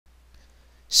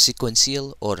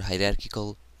Sequential or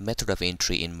hierarchical method of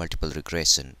entry in multiple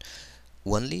regression.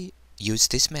 Only use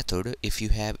this method if you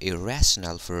have a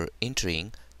rationale for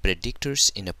entering predictors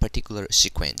in a particular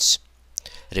sequence.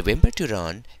 Remember to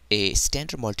run a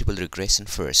standard multiple regression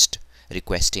first,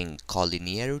 requesting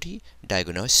collinearity,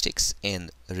 diagnostics,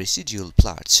 and residual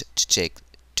plots to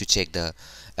check the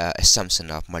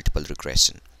assumption of multiple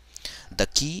regression. The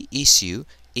key issue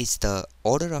is the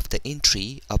order of the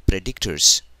entry of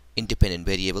predictors. Independent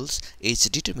variables is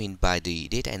determined by the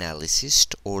data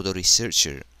analyst or the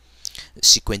researcher.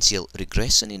 Sequential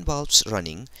regression involves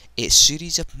running a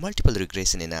series of multiple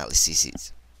regression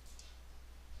analyses.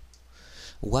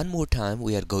 One more time,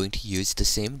 we are going to use the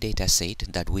same data set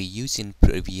that we used in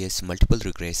previous multiple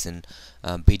regression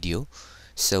video.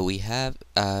 So we have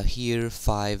here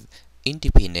 5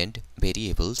 independent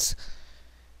variables,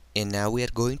 and now we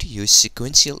are going to use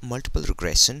sequential multiple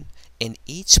regression, and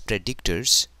each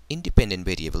predictor's independent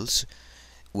variables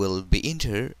will be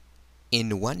entered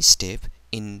in one step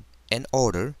in an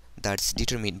order that's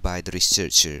determined by the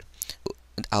researcher.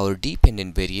 Our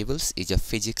dependent variables is a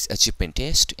physics achievement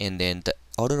test, and then the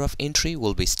order of entry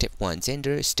will be step 1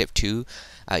 gender, step 2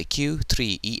 IQ,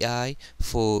 3 EI,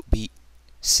 4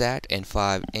 BSAT, and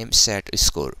 5 MSAT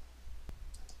score.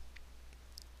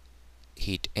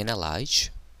 Hit analyze,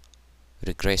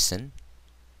 regression,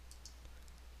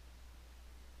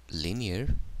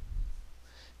 linear.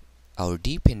 Our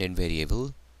dependent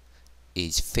variable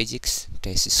is physics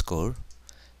test score.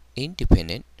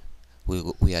 Independent,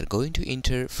 we are going to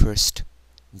enter first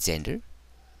gender,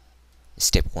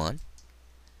 step 1,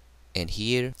 and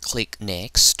here click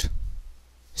next.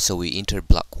 So we enter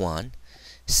block 1.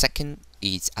 Second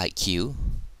is IQ,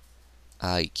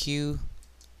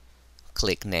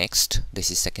 click next.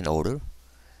 This is second order.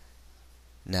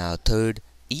 Now third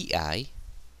EI,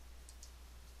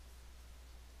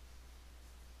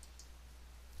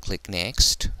 click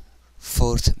next.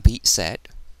 Fourth BSAT,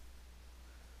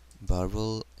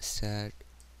 Barbell SAT,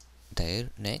 there,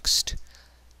 next.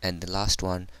 And the last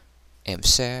one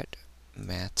MSAT,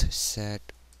 Math SAT,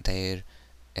 there,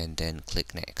 and then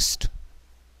click next.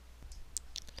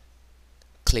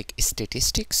 Click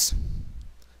statistics.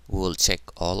 We'll check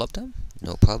all of them,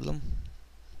 no problem.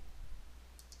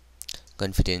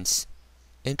 Confidence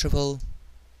interval,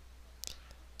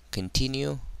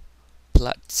 continue,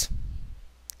 plots.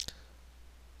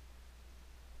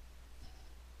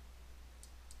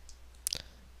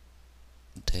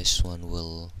 This one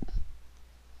will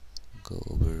go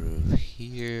over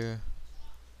here,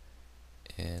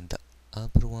 and the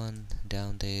other one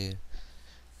down there.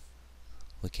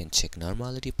 We can check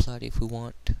normality plot if we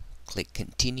want. Click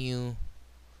continue,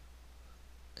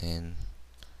 and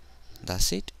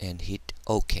that's it, and hit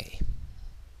OK.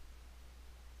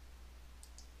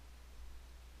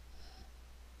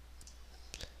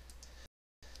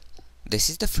 This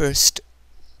is the first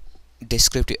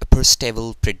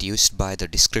table produced by the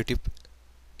descriptive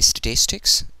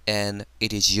statistics, and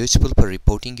it is useful for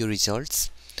reporting your results.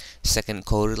 Second,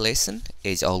 correlation,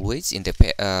 is always in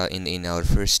the in our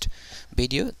first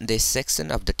video. This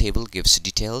section of the table gives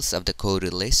details of the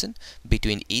correlation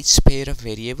between each pair of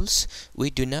variables.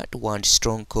 We do not want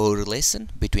strong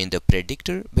correlation between the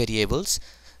predictor variables.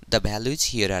 The values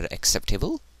here are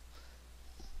acceptable.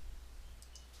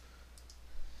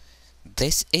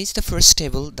 This is the first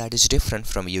table that is different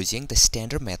from using the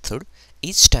standard method.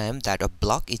 Each time that a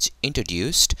block is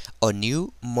introduced, a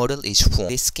new model is formed. In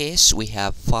this case, we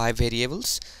have 5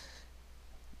 variables,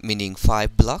 meaning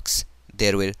 5 blocks.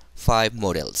 There were 5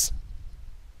 models.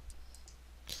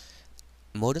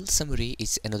 Model summary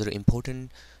is another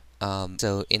important.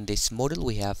 So in this model,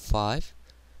 we have 5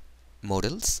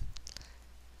 models.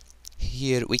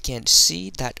 Here we can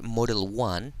see that model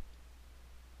 1,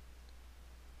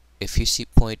 if you see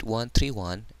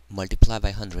 0.131 multiplied by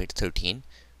 100, 13,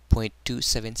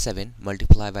 0.277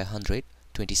 multiplied by 100,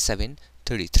 27,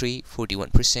 33,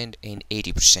 41%, and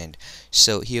 80%.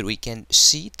 So here we can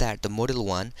see that the model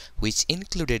 1, which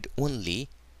included only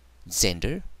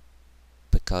gender,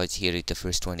 because here the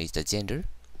first one is the gender,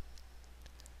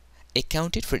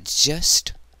 accounted for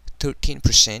just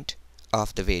 13%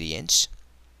 of the variance.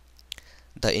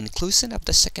 The inclusion of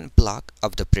the second block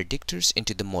of the predictors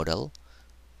into the model,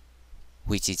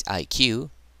 which is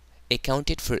IQ,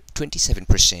 accounted for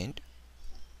 27%.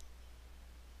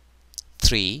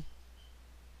 3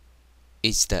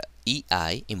 is the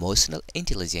EI, emotional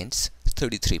intelligence,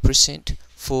 33%,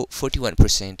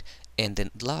 41%, and then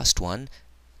last one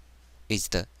is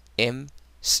the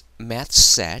math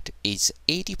SAT, is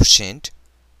 80%.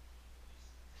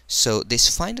 So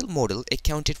this final model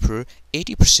accounted for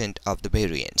 80% of the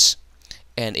variance.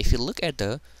 And if you look at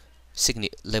the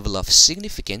level of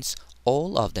significance,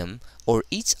 all of them or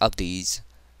each of these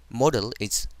model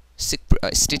is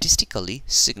statistically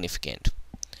significant.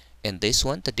 And this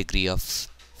one, the degree of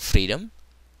freedom,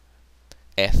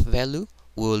 f value,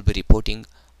 we will be reporting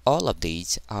all of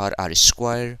these are r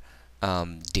square,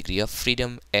 degree of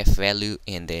freedom, f value,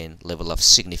 and then level of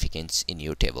significance in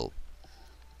your table.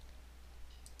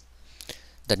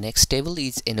 The next table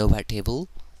is ANOVA table.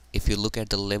 If you look at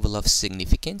the level of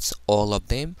significance, all of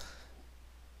them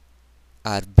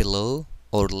are below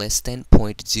or less than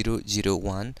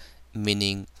 0.001,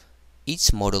 meaning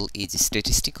each model is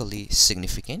statistically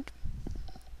significant.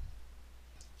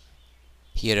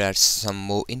 Here are some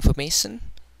more information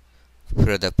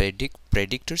for the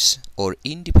predictors or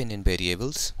independent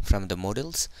variables from the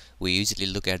models. We usually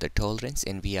look at the tolerance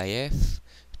and VIF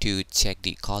to check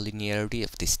the collinearity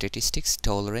of the statistics.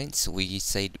 Tolerance, we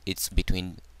said it's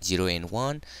between 0 and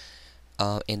 1,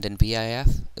 and then VIF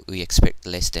we expect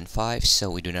less than 5, so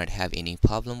we do not have any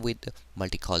problem with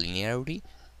multicollinearity.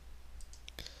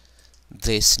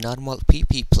 This normal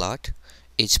PP plot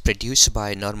is produced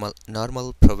by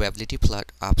normal probability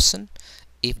plot option.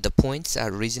 If the points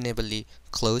are reasonably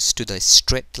close to the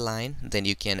straight line, then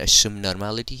you can assume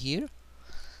normality here.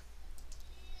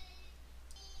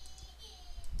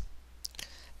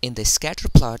 In the scatter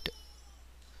plot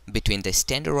between the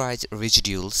standardized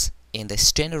residuals and the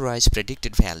standardized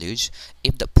predicted values,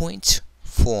 if the points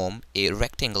form a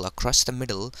rectangle across the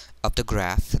middle of the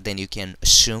graph, then you can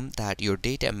assume that your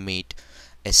data made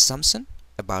assumption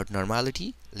about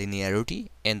normality, linearity,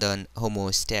 and then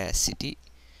homogeneity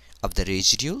of the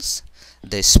residuals.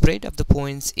 The spread of the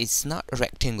points is not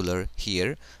rectangular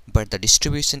here, but the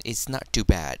distribution is not too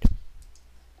bad.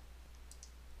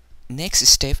 Next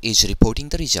step is reporting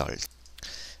the result.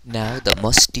 Now the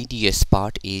most tedious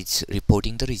part is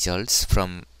reporting the results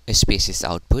from SPSS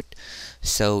output.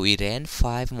 So we ran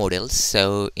 5 models.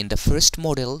 So in the first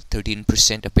model,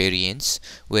 13% of variance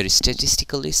were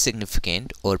statistically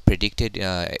significant or predicted.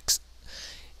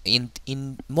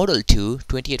 In model 2,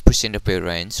 28% of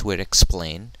variance were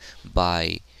explained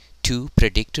by 2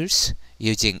 predictors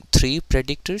using 3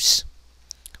 predictors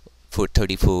for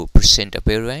 34% of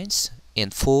variance,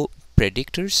 and 4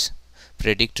 predictors.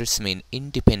 Predictors mean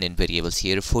independent variables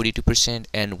here, 42%,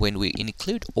 and when we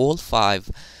include all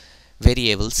 5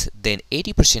 variables, then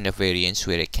 80% of variance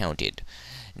were accounted.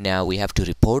 Now we have to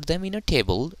report them in a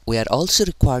table. We are also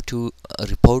required to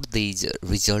report these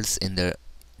results in the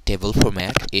table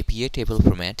format, APA table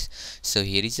format. So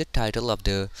here is the title of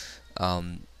the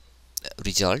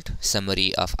result: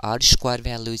 summary of R square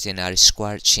values and R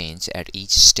square change at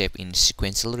each step in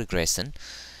sequential regression.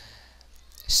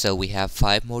 So we have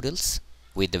 5 models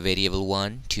with the variable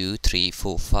 1, 2, 3,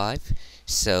 4, 5.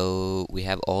 So we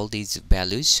have all these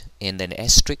values, and then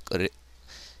asterisk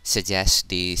suggests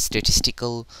the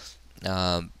statistical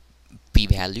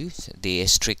p-values, the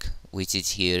asterisk which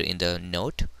is here in the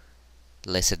note,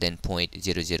 lesser than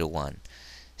 0.001.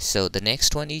 So the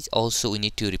next one is also we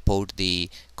need to report the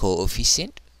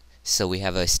coefficient. So we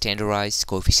have a standardized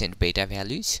coefficient beta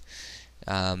values,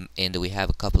 and we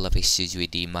have a couple of issues with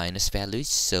the minus values.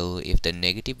 So if the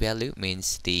negative value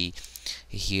means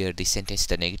here the sentence,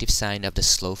 the negative sign of the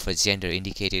slope for gender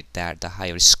indicated that the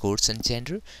higher scores on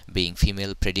gender, being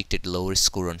female, predicted lower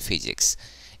score on physics,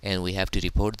 and we have to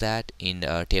report that in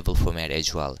a table format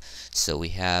as well. So we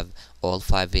have all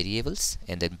 5 variables,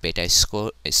 and then beta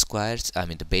squares,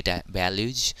 the beta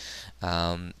values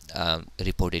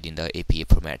reported in the APA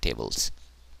format tables.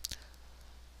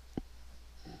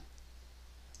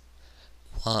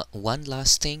 One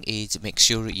last thing is make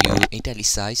sure you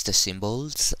italicize the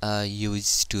symbols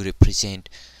used to represent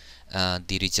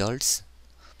the results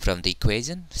from the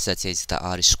equation, such as the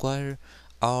R square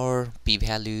or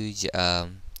p-values,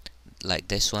 like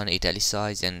this one,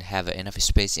 italicize and have enough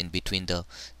space in between the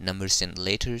numbers and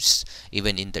letters.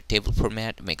 Even in the table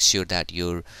format, make sure that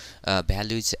your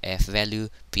values, f value,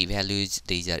 p values,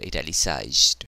 these are italicized.